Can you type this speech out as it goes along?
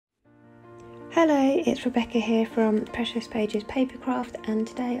Hello, it's Rebecca here from Precious Pages Papercraft, and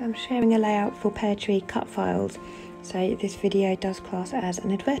today I'm sharing a layout for Peartree Cutfiles, so this video does class as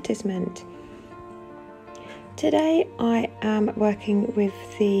an advertisement. Today I am working with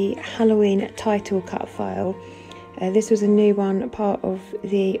the Halloween title cut file. This was a new one, part of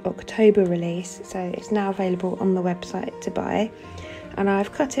the October release, so it's now available on the website to buy. And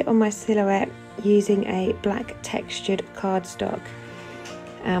I've cut it on my silhouette using a black textured cardstock.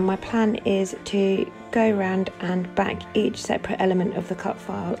 My plan is to go around and back each separate element of the cut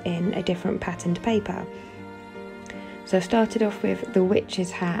file in a different patterned paper. So I've started off with the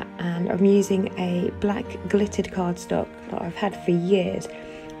witch's hat, and I'm using a black glittered cardstock that I've had for years,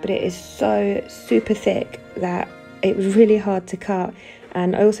 but it is so super thick that it was really hard to cut,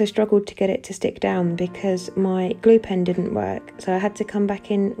 and I also struggled to get it to stick down because my glue pen didn't work, so I had to come back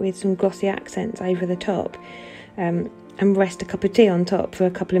in with some glossy accents over the top and rest a cup of tea on top for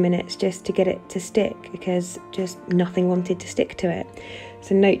a couple of minutes just to get it to stick, because just nothing wanted to stick to it.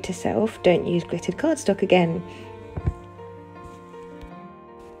 So note to self, don't use glittered cardstock again.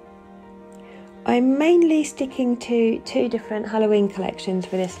 I'm mainly sticking to two different Halloween collections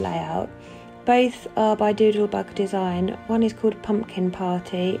for this layout. Both are by Doodlebug Design. One is called Pumpkin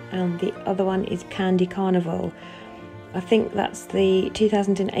Party and the other one is Candy Carnival. I think that's the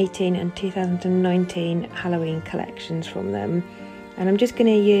 2018 and 2019 Halloween collections from them. And I'm just going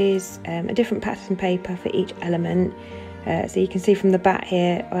to use a different pattern paper for each element. So you can see from the back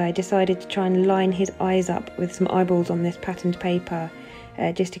here, I decided to try and line his eyes up with some eyeballs on this patterned paper,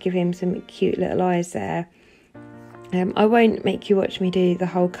 just to give him some cute little eyes there. I won't make you watch me do the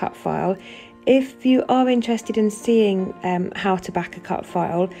whole cut file. If you are interested in seeing how to back a cut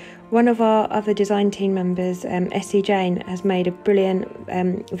file, one of our other design team members, Essie Jane, has made a brilliant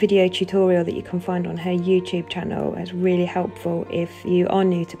video tutorial that you can find on her YouTube channel. It's really helpful if you are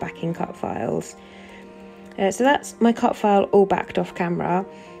new to backing cut files. So that's my cut file all backed off camera.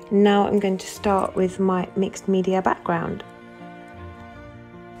 Now I'm going to start with my mixed media background.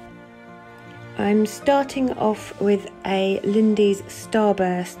 I'm starting off with a Lindy's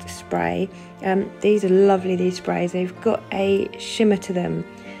Starburst spray. These are lovely, these sprays. They've got a shimmer to them.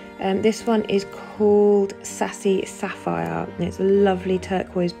 This one is called Sassy Sapphire, and it's a lovely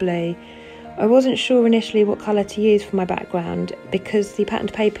turquoise blue. I wasn't sure initially what colour to use for my background because the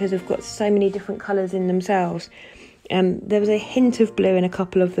patterned papers have got so many different colours in themselves. There was a hint of blue in a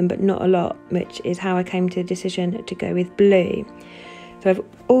couple of them, but not a lot, which is how I came to the decision to go with blue. So I've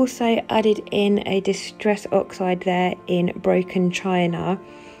also added in a distress oxide there in Broken China,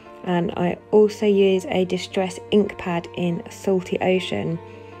 and I also use a distress ink pad in Salty Ocean.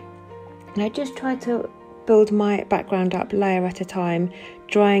 And I just try to build my background up layer at a time,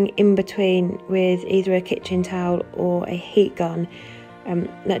 drying in between with either a kitchen towel or a heat gun.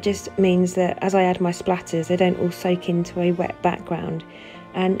 That just means that as I add my splatters, they don't all soak into a wet background.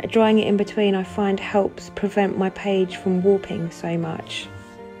 And drying it in between, I find, helps prevent my page from warping so much.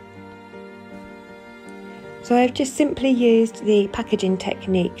 So I've just simply used the packaging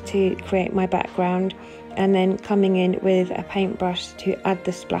technique to create my background, and then coming in with a paintbrush to add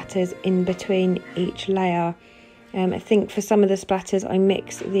the splatters in between each layer. I think for some of the splatters I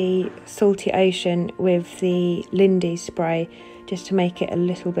mix the Salty Ocean with the Lindy spray just to make it a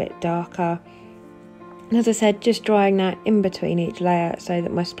little bit darker. And as I said, just drying that in between each layer so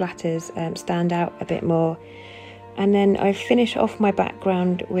that my splatters stand out a bit more. And then I finish off my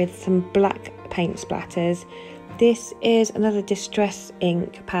background with some black paint splatters. This is another distress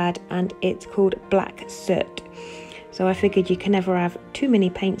ink pad and it's called Black Soot. So I figured you can never have too many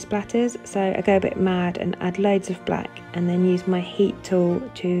paint splatters, so I go a bit mad and add loads of black and then use my heat tool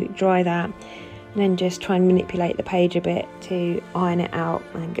to dry that, and then just try and manipulate the page a bit to iron it out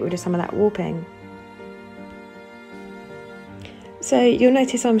and get rid of some of that warping. So you'll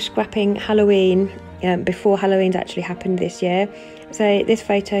notice I'm scrapping Halloween before Halloween's actually happened this year. So this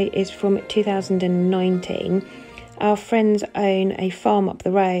photo is from 2019. Our friends own a farm up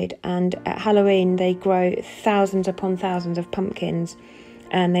the road, and at Halloween they grow thousands upon thousands of pumpkins,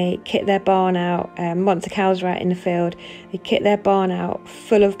 and they kit their barn out, once the cows are out in the field, they kit their barn out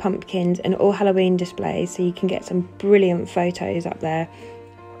full of pumpkins and all Halloween displays, so you can get some brilliant photos up there.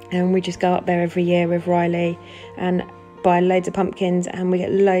 And we just go up there every year with Riley and buy loads of pumpkins, and we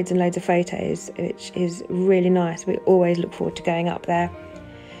get loads and loads of photos, which is really nice. We always look forward to going up there.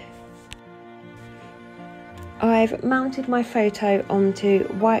 I've mounted my photo onto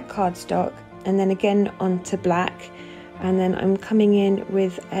white cardstock and then again onto black, and then I'm coming in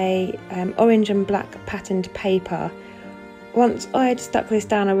with a orange and black patterned paper. Once I had stuck this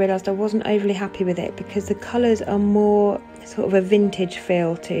down, I realised I wasn't overly happy with it because the colours are more sort of a vintage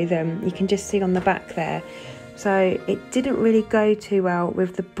feel to them. You can just see on the back there. So it didn't really go too well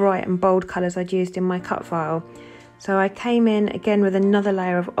with the bright and bold colours I'd used in my cut file. So I came in again with another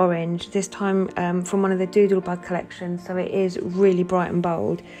layer of orange, this time from one of the Doodlebug collections, so it is really bright and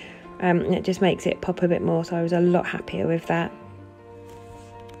bold. It just makes it pop a bit more, so I was a lot happier with that.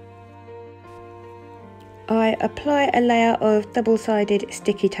 I apply a layer of double-sided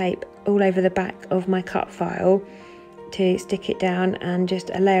sticky tape all over the back of my cut file to stick it down, and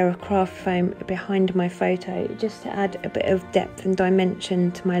just a layer of craft foam behind my photo just to add a bit of depth and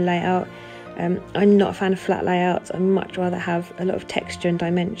dimension to my layout. I'm not a fan of flat layouts. I much rather have a lot of texture and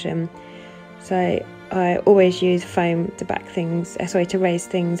dimension, so I always use foam to back things, to raise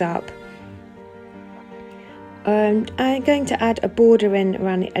things up. I'm going to add a border in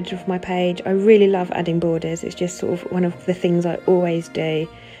around the edge of my page. I really love adding borders. It's just sort of one of the things I always do.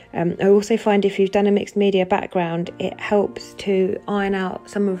 I also find if you've done a mixed media background, it helps to iron out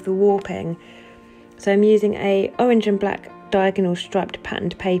some of the warping. So I'm using a orange and black diagonal striped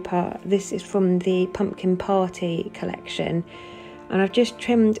patterned paper. This is from the Pumpkin Party collection, and I've just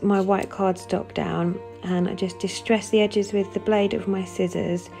trimmed my white cardstock down, and I just distress the edges with the blade of my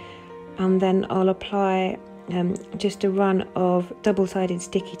scissors, and then I'll apply just a run of double-sided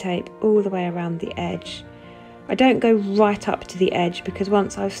sticky tape all the way around the edge. I don't go right up to the edge, because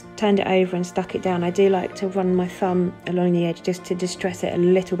once I've turned it over and stuck it down, I do like to run my thumb along the edge just to distress it a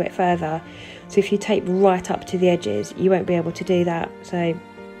little bit further. So if you tape right up to the edges, you won't be able to do that. So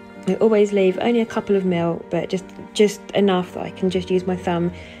I always leave only a couple of mil, but just enough that I can just use my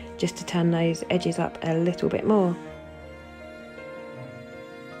thumb just to turn those edges up a little bit more.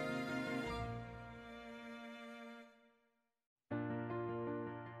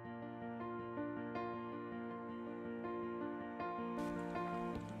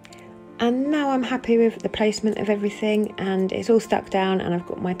 And now I'm happy with the placement of everything, and it's all stuck down, and I've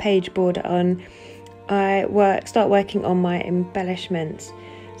got my page border on. I start working on my embellishments.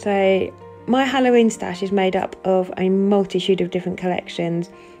 So my Halloween stash is made up of a multitude of different collections.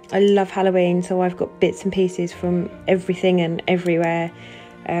 I love Halloween, so I've got bits and pieces from everything and everywhere.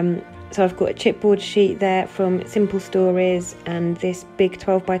 So I've got a chipboard sheet there from Simple Stories, and this big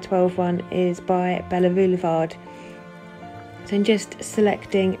 12x12 one is by Bella Boulevard. So I'm just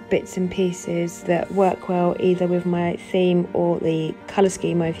selecting bits and pieces that work well either with my theme or the colour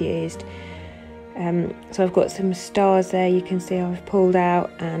scheme I've used. So I've got some stars there, you can see I've pulled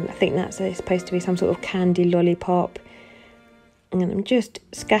out, and I think that's supposed to be some sort of candy lollipop. And I'm just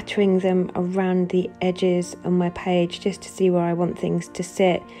scattering them around the edges on my page just to see where I want things to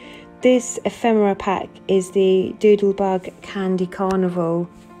sit. This ephemera pack is the Doodlebug Candy Carnival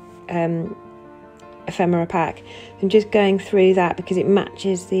ephemera pack. I'm just going through that because it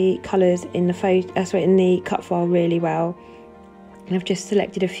matches the colours in the in the cut file really well. And I've just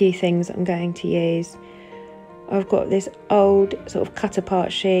selected a few things that I'm going to use. I've got this old sort of cut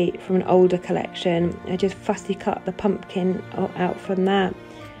apart sheet from an older collection. I just fussy cut the pumpkin out from that.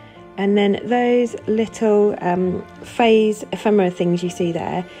 And then those little phase ephemera things you see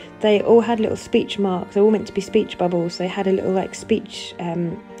there, they all had little speech marks. They're all meant to be speech bubbles. They had a little like speech,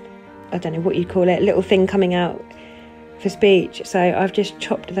 I don't know what you call it, little thing coming out for speech. So I've just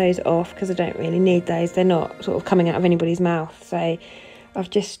chopped those off because I don't really need those. They're not sort of coming out of anybody's mouth. So I've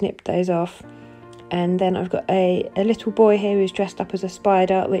just snipped those off. And then I've got a little boy here who's dressed up as a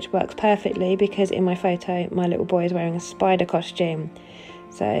spider, which works perfectly because in my photo my little boy is wearing a spider costume.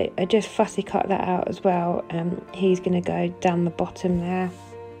 So I just fussy cut that out as well. He's going to go down the bottom there.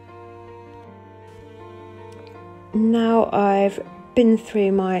 Now I've been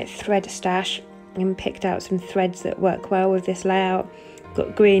through my thread stash and picked out some threads that work well with this layout.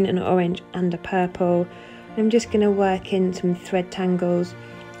 Got green and orange and a purple. I'm just going to work in some thread tangles.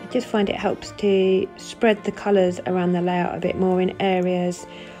 I just find it helps to spread the colours around the layout a bit more in areas.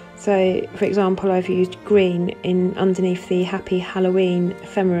 So for example, I've used green underneath the Happy Halloween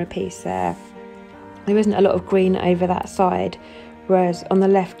ephemera piece there. There isn't a lot of green over that side, whereas on the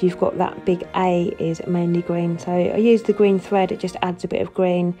left you've got that big A is mainly green. So I used the green thread, it just adds a bit of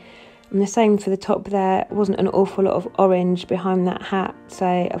green. And the same for the top there, wasn't an awful lot of orange behind that hat, so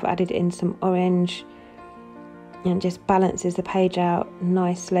I've added in some orange and just balances the page out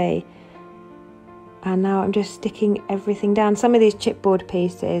nicely. And now I'm just sticking everything down. Some of these chipboard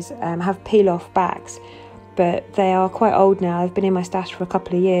pieces have peel off backs, but they are quite old now. They've been in my stash for a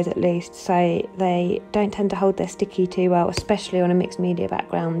couple of years at least, so they don't tend to hold their sticky too well, especially on a mixed media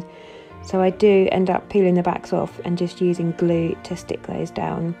background. So I do end up peeling the backs off and just using glue to stick those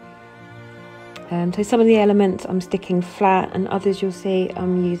down. So some of the elements I'm sticking flat, and others you'll see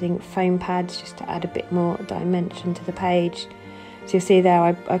I'm using foam pads just to add a bit more dimension to the page. So you'll see there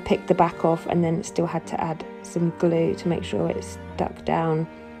I picked the back off and then still had to add some glue to make sure it's stuck down.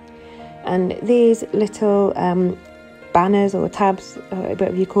 And these little banners or tabs,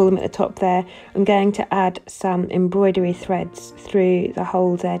 whatever you call them at the top there, I'm going to add some embroidery threads through the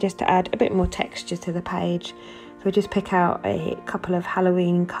holes there just to add a bit more texture to the page. So I just pick out a couple of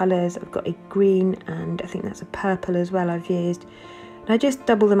Halloween colours. I've got a green and I think that's a purple as well I've used. And I just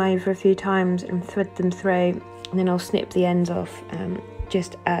double them over a few times and thread them through, and then I'll snip the ends off.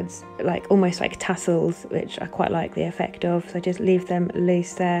 Just adds almost like tassels, which I quite like the effect of. So I just leave them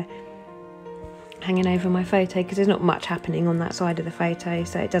loose there, hanging over my photo, because there's not much happening on that side of the photo,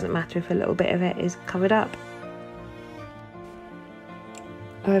 so it doesn't matter if a little bit of it is covered up.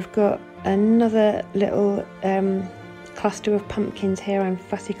 I've got another little cluster of pumpkins here I'm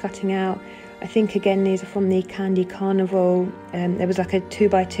fussy cutting out. I think again these are from the Candy Carnival. There was like a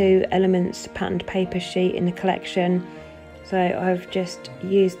 2x2 elements patterned paper sheet in the collection, so I've just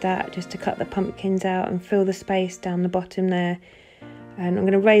used that just to cut the pumpkins out and fill the space down the bottom there. And I'm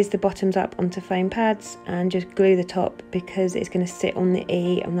going to raise the bottoms up onto foam pads and just glue the top, because it's going to sit on the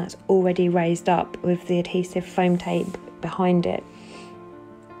E and that's already raised up with the adhesive foam tape behind it.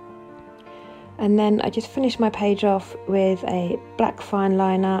 And then I just finished my page off with a black fine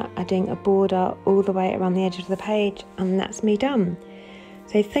liner, adding a border all the way around the edge of the page, and that's me done.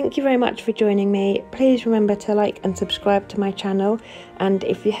 So thank you very much for joining me. Please remember to like and subscribe to my channel, and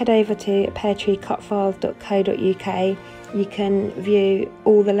if you head over to peartreecutfiles.co.uk you can view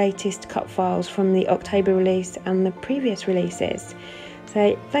all the latest cut files from the October release and the previous releases.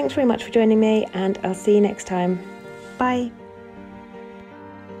 So thanks very much for joining me, and I'll see you next time. Bye.